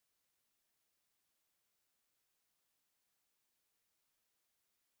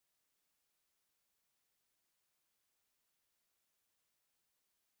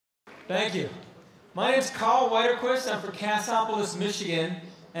Thank you. My name is Karl Widerquist. I'm from Cassopolis, Michigan,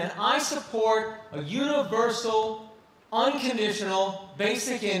 and I support a universal, unconditional,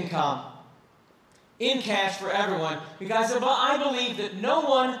 basic income in cash for everyone because I believe that no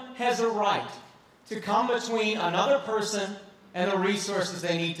one has a right to come between another person and the resources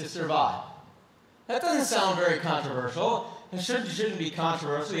they need to survive. That doesn't sound very controversial. It shouldn't be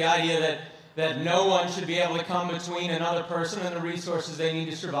controversial, the idea that no one should be able to come between another person and the resources they need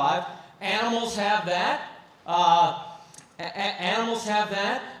to survive. Animals have that. Animals have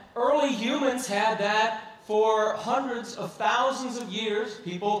that. Early humans had that for hundreds of thousands of years.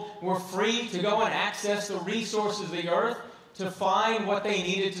 People were free to go and access the resources of the earth to find what they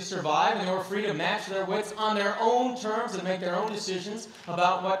needed to survive, and they were free to match their wits on their own terms and make their own decisions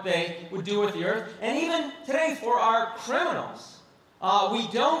about what they would do with the earth. And even today, for our criminals,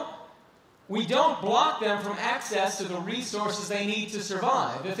 we don't block them from access to the resources they need to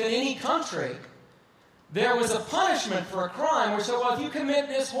survive. If in any country there was a punishment for a crime, we said, well, if you commit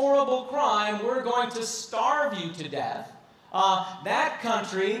this horrible crime, we're going to starve you to death, that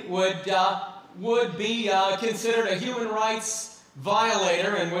country would be considered a human rights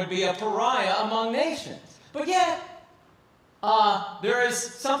violator and would be a pariah among nations. But yet, there is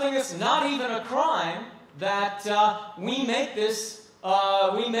something that's not even a crime that we make this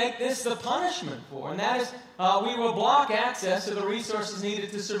the punishment for, and that is we will block access to the resources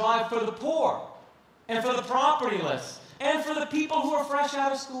needed to survive for the poor, and for the propertyless, and for the people who are fresh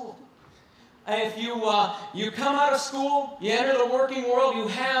out of school. If you come out of school, you enter the working world, you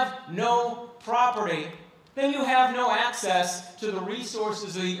have no property, then you have no access to the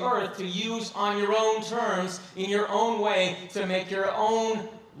resources of the earth to use on your own terms, in your own way, to make your own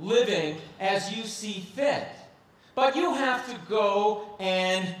living as you see fit. But you have to go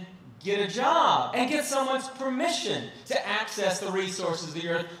and get a job and get someone's permission to access the resources of the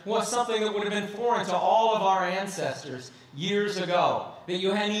earth. Was something that would have been foreign to all of our ancestors years ago, that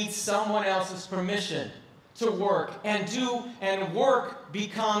you need someone else's permission to work and work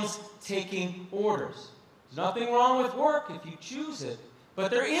becomes taking orders. There's nothing wrong with work if you choose it,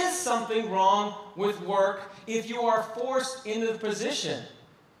 but there is something wrong with work if you are forced into the position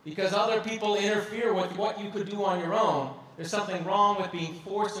because other people interfere with what you could do on your own. There's something wrong with being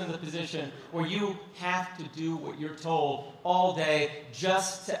forced into the position where you have to do what you're told all day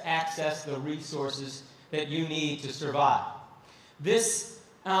just to access the resources that you need to survive. This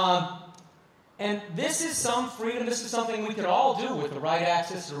is some freedom. This is something we could all do with the right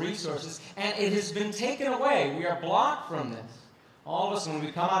access to resources, and it has been taken away. We are blocked from this. All of us, when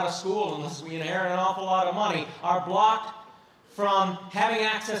we come out of school, unless we inherit an awful lot of money, are blocked from having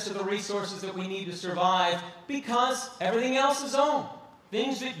access to the resources that we need to survive because everything else is owned.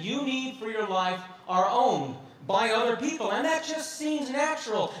 Things that you need for your life are owned by other people, and that just seems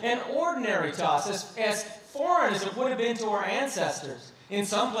natural and ordinary to us, as foreign as it would have been to our ancestors. In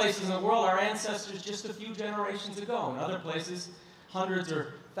some places in the world, our ancestors just a few generations ago. In other places, hundreds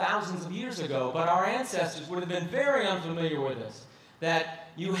or thousands of years ago. But our ancestors would have been very unfamiliar with this, that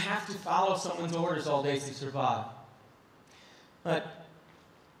you have to follow someone's orders all day to survive. But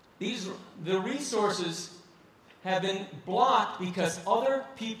the resources have been blocked because other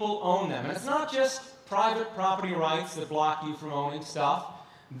people own them. And it's not just private property rights that block you from owning stuff.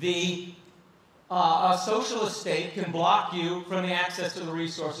 A socialist state can block you from the access to the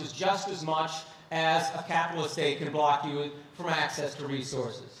resources just as much as a capitalist state can block you from access to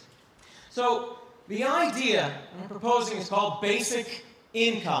resources. So the idea I'm proposing is called basic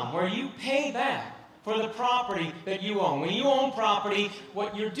income, where you pay back for the property that you own. When you own property,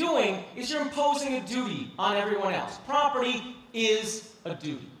 what you're doing is you're imposing a duty on everyone else. Property is a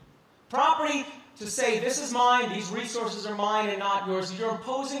duty. Property, to say this is mine, these resources are mine and not yours, you're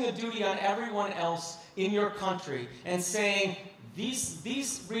imposing a duty on everyone else in your country and saying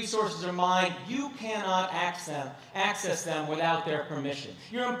these resources are mine, you cannot access them without their permission.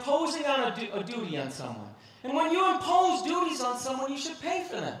 You're imposing on a duty on someone. And when you impose duties on someone, you should pay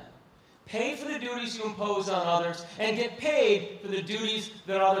for them. Pay for the duties you impose on others and get paid for the duties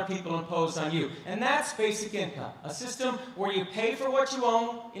that other people impose on you. And that's basic income, a system where you pay for what you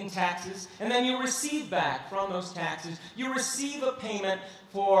own in taxes and then you receive back from those taxes. You receive a payment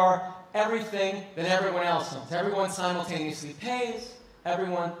for everything that everyone else owns. Everyone simultaneously pays,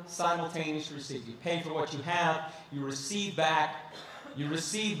 everyone simultaneously receives. You pay for what you have, you receive back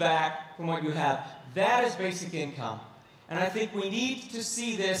from what you have. That is basic income. And I think we need to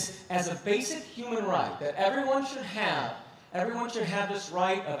see this as a basic human right that everyone should have. Everyone should have this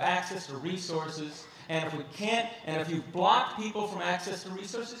right of access to resources. And if we can't, and if you block people from access to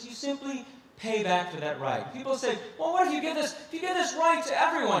resources, you simply pay back for that right. People say, well, what if you give this right to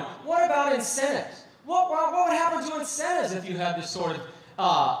everyone? What about incentives? What would happen to incentives if you have this sort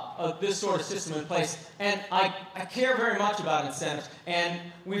of system in place? And I care very much about incentives, and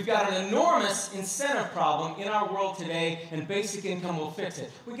we've got an enormous incentive problem in our world today, and basic income will fix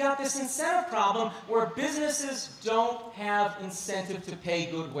it. We got this incentive problem where businesses don't have incentive to pay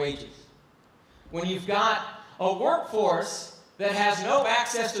good wages. When you've got a workforce that has no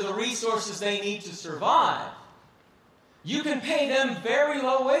access to the resources they need to survive, you can pay them very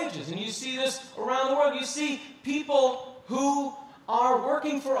low wages. And you see this around the world. You see people who are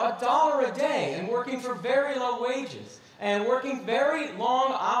working for $1 a day and working for very low wages and working very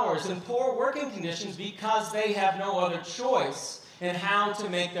long hours in poor working conditions because they have no other choice in how to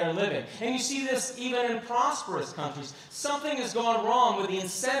make their living. And you see this even in prosperous countries. Something has gone wrong with the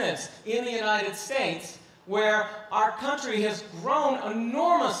incentives in the United States, where our country has grown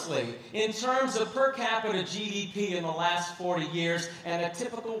enormously in terms of per capita GDP in the last 40 years, and a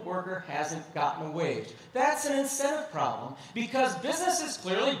typical worker hasn't gotten a wage. That's an incentive problem, because businesses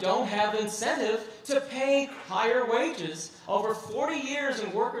clearly don't have incentive to pay higher wages. Over 40 years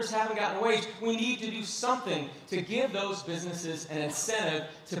and workers haven't gotten a wage. We need to do something to give those businesses an incentive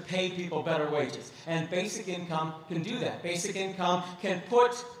to pay people better wages. And basic income can do that. Basic income can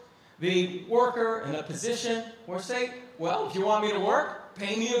put the worker in a position where, say, well, if you want me to work,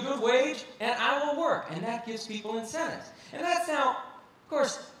 pay me a good wage, and I will work. And that gives people incentives. And that's now, of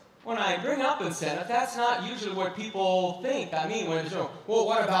course, when I bring up incentive, that's not usually what people think. I mean, when well,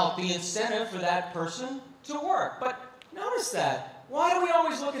 what about the incentive for that person to work? But notice that. Why do we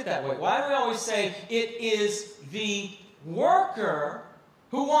always look at it that way? Why do we always say it is the worker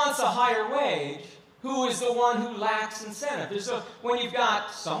who wants a higher wage who is the one who lacks incentive? So when you've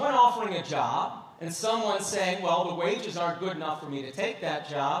got someone offering a job and someone saying, well, the wages aren't good enough for me to take that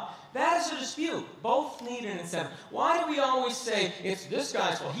job, that is a dispute. Both need an incentive. Why do we always say it's this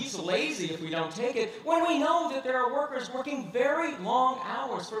guy's fault, he's lazy if we don't take it, when we know that there are workers working very long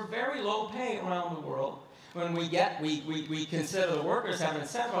hours for very low pay around the world? When we consider the workers have an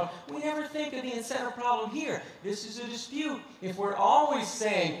incentive problem, we never think of the incentive problem here. This is a dispute. If we're always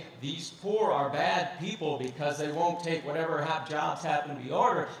saying these poor are bad people because they won't take whatever jobs happen to be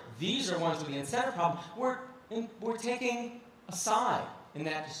ordered, these are ones with the incentive problem, we're taking a side in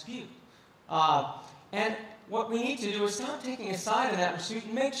that dispute. And what we need to do is stop taking a side in that dispute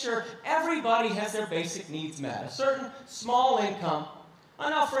and make sure everybody has their basic needs met. A certain small income,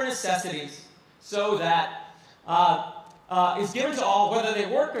 enough for necessities, so that is given to all, whether they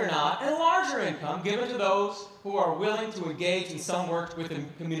work or not, and a larger income given to those who are willing to engage in some work which the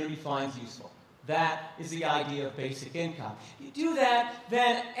community finds useful. That is the idea of basic income. You do that,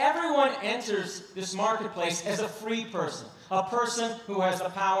 then everyone enters this marketplace as a free person, a person who has the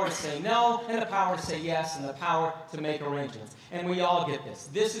power to say no, and the power to say yes, and the power to make arrangements. And we all get this.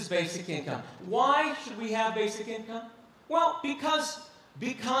 This is basic income. Why should we have basic income? Well, because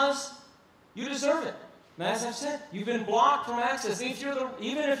you deserve it. And as I've said, you've been blocked from access.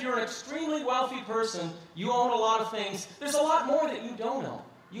 Even if you're an extremely wealthy person, you own a lot of things. There's a lot more that you don't own.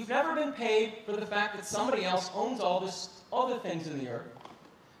 You've never been paid for the fact that somebody else owns all this other things in the earth.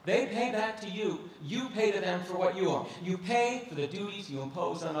 They pay back to you. You pay to them for what you own. You pay for the duties you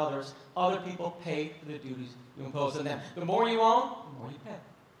impose on others. Other people pay for the duties you impose on them. The more you own, the more you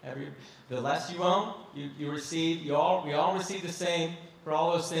pay. The less you own, you receive. We all receive the same for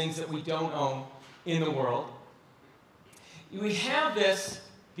all those things that we don't own in the world. We have this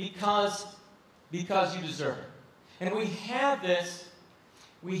because you deserve it. And we have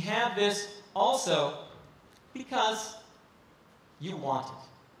this also because you want it.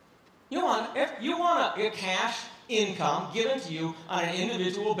 You want a cash income given to you on an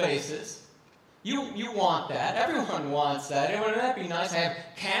individual basis. You want that. Everyone wants that. Wouldn't that be nice? I have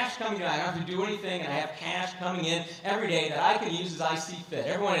cash coming in. I don't have to do anything, and I have cash coming in every day that I can use as I see fit.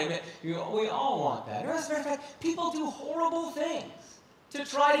 We all want that. As a matter of fact, people do horrible things to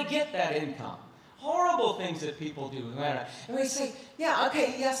try to get that income. Horrible things that people do. And we say, yeah,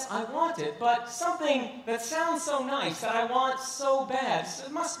 okay, yes, I want it, but something that sounds so nice that I want so bad,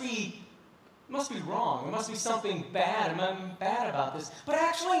 it must be wrong. There must be something bad about this. But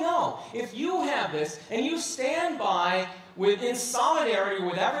actually, no. If you have this and you stand by in solidarity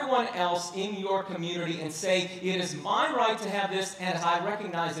with everyone else in your community and say, it is my right to have this, and I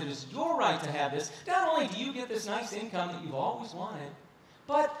recognize it is your right to have this, not only do you get this nice income that you've always wanted,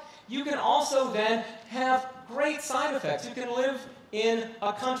 but you can also then have great side effects. You can live in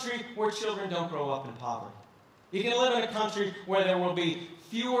a country where children don't grow up in poverty. You can live in a country where there will be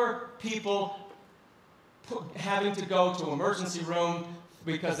fewer people having to go to emergency room,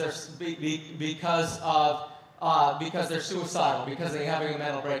 because they're suicidal, because they're having a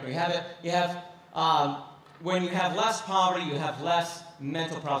mental breakdown. When you have less poverty, you have less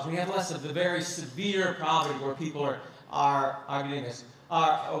mental problems. When you have less of the very severe poverty where people are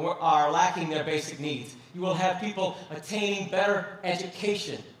lacking their basic needs. You will have people attaining better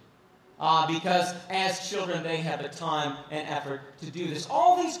education because as children they have the time and effort to do this.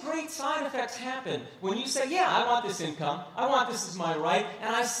 All these great side effects happen when you say, yeah, I want this income, I want this as my right,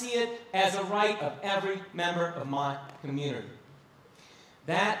 and I see it as a right of every member of my community.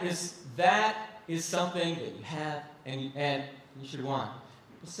 That is something that you have and you should want.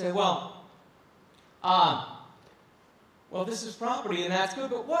 You say, well, this is property and that's good,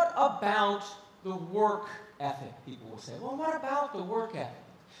 but what about the work ethic? People will say, well, what about the work ethic?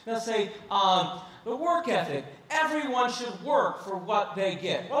 They'll say, the work ethic, everyone should work for what they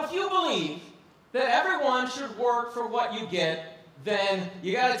get. Well, if you believe that everyone should work for what you get, then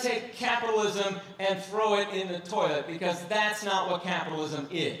you got to take capitalism and throw it in the toilet, because that's not what capitalism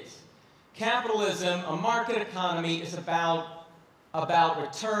is. Capitalism, a market economy, is about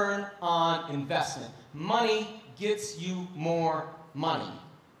return on investment. Money gets you more money.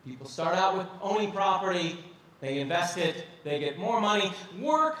 People start out with owning property, they invest it, they get more money.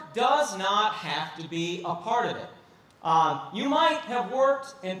 Work does not have to be a part of it. You might have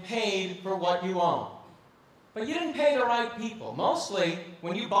worked and paid for what you own, but you didn't pay the right people. Mostly,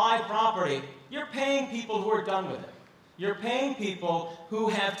 when you buy property, you're paying people who are done with it. You're paying people who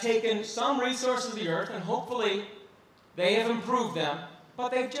have taken some resources of the earth, and hopefully they have improved them, but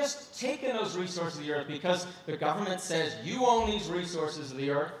they've just taken those resources of the earth because the government says you own these resources of the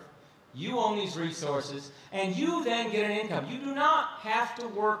earth, you own these resources, and you then get an income. You do not have to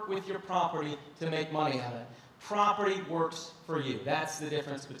work with your property to make money out of it. Property works for you. That's the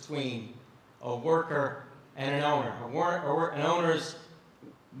difference between a worker and an owner. An owner's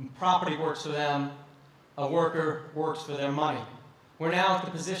property works for them. A worker works for their money. We're now at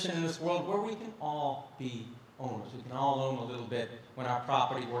the position in this world where we can all be owners. We can all own a little bit when our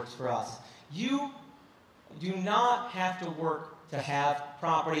property works for us. You do not have to work to have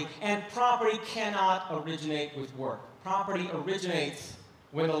property, and property cannot originate with work. Property originates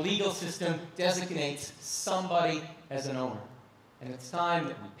when the legal system designates somebody as an owner. And it's time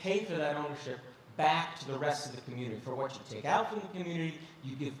that we pay for that ownership back to the rest of the community. For what you take out from the community,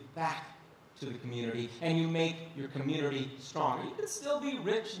 you give back to the community, and you make your community stronger. You can still be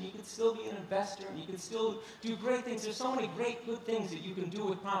rich, and you can still be an investor, and you can still do great things. There's so many great, good things that you can do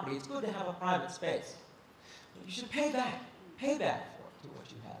with property. It's good to have a private space. But you should pay back. Pay back to what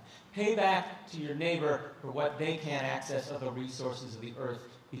you have. Pay back to your neighbor for what they can't access of the resources of the earth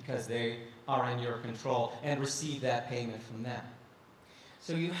because they are in your control, and receive that payment from them.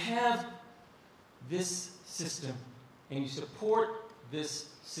 So you have this system, and you support this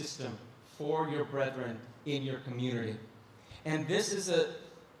system for your brethren in your community. And this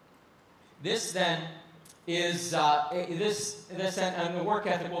then is and the work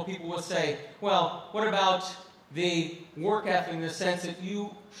ethic. Well, people will say, well, what about the work ethic in the sense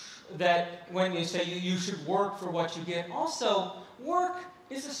that when you say you should work for what you get? Also, work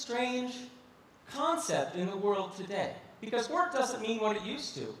is a strange concept in the world today, because work doesn't mean what it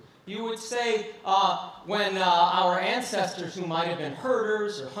used to. You would say when our ancestors, who might have been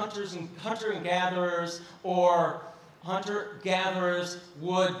herders or hunter-gatherers,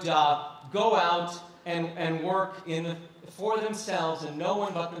 would go out and work for themselves and no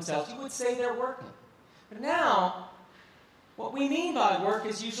one but themselves, you would say they're working. But now, what we mean by work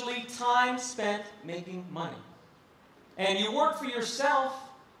is usually time spent making money. And you work for yourself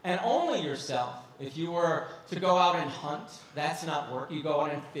and only yourself. If you were to go out and hunt, that's not work. You go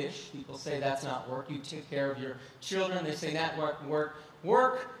out and fish, people say that's not work. You take care of your children, they say that work.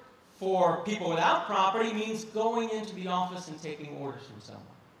 Work for people without property means going into the office and taking orders from someone.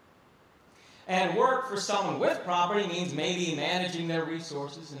 And work for someone with property means maybe managing their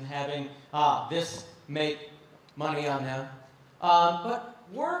resources and having this make money on them. But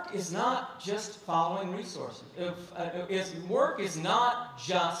work is not just following resources. Work is not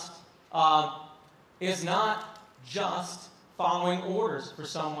just following orders for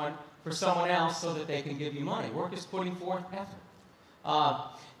someone else so that they can give you money. Work is putting forth effort.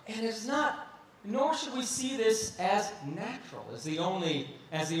 And it's not, nor should we see this as natural, as the only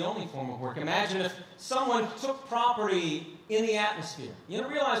form of work. Imagine if someone took property in the atmosphere. You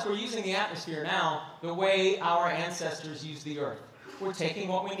realize we're using the atmosphere now the way our ancestors used the earth. We're taking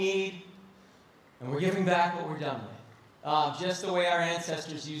what we need, and we're giving back what we're done with. Just the way our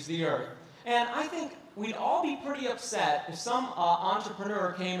ancestors used the earth. And I think we'd all be pretty upset if some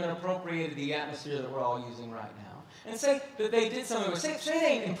entrepreneur came and appropriated the atmosphere that we're all using right now. And say that they did something, say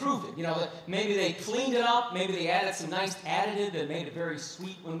they improved it, that maybe they cleaned it up, maybe they added some nice additive that made it very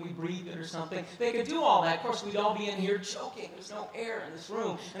sweet when we breathed it or something. They could do all that. Of course, we'd all be in here choking. There's no air in this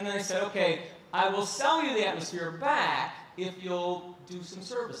room. And then they said, okay, I will sell you the atmosphere back if you'll do some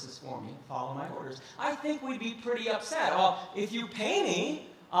services for me and follow my orders. I think we'd be pretty upset. Well, if you pay me,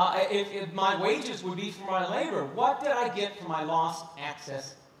 if my wages would be for my labor, what did I get for my lost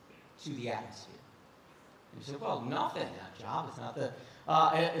access to the atmosphere? You say, well, nothing. A job is not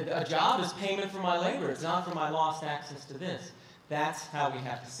a job is payment for my labor. It's not for my lost access to this. That's how we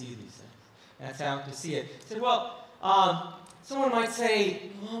have to see these things. That's how to see it. You say, well, someone might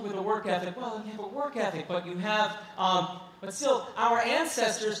say, with a work ethic, well, you have a work ethic, but you have, but still, our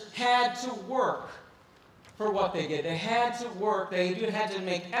ancestors had to work for what they did. They had to work. They had to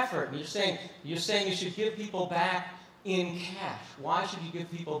make effort. And you're saying you should give people back in cash. Why should you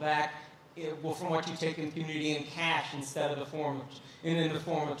give people back? From what you take in the community in cash instead of in the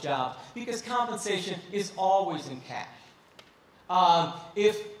form of jobs. Because compensation is always in cash.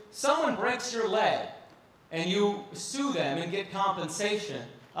 If someone breaks your leg and you sue them and get compensation,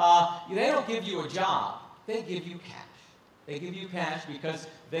 they don't give you a job. They give you cash. They give you cash because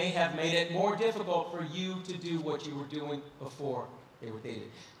they have made it more difficult for you to do what you were doing before they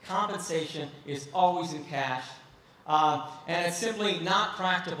did. Compensation is always in cash. And it's simply not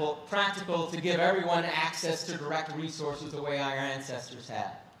practical to give everyone access to direct resources the way our ancestors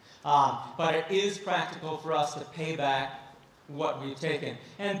had. But it is practical for us to pay back what we've taken.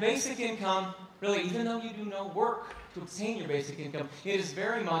 And basic income, really, even though you do no work to obtain your basic income, it is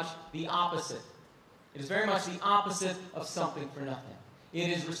very much the opposite. It is very much the opposite of something for nothing. It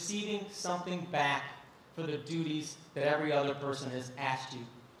is receiving something back for the duties that every other person has asked you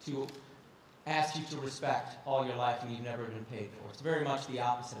to respect all your life and you've never been paid for. It's very much the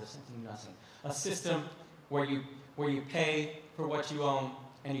opposite of something nothing. A system where you pay for what you own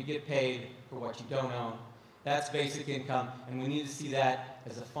and you get paid for what you don't own. That's basic income, and we need to see that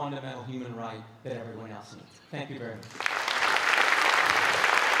as a fundamental human right that everyone else needs. Thank you very much.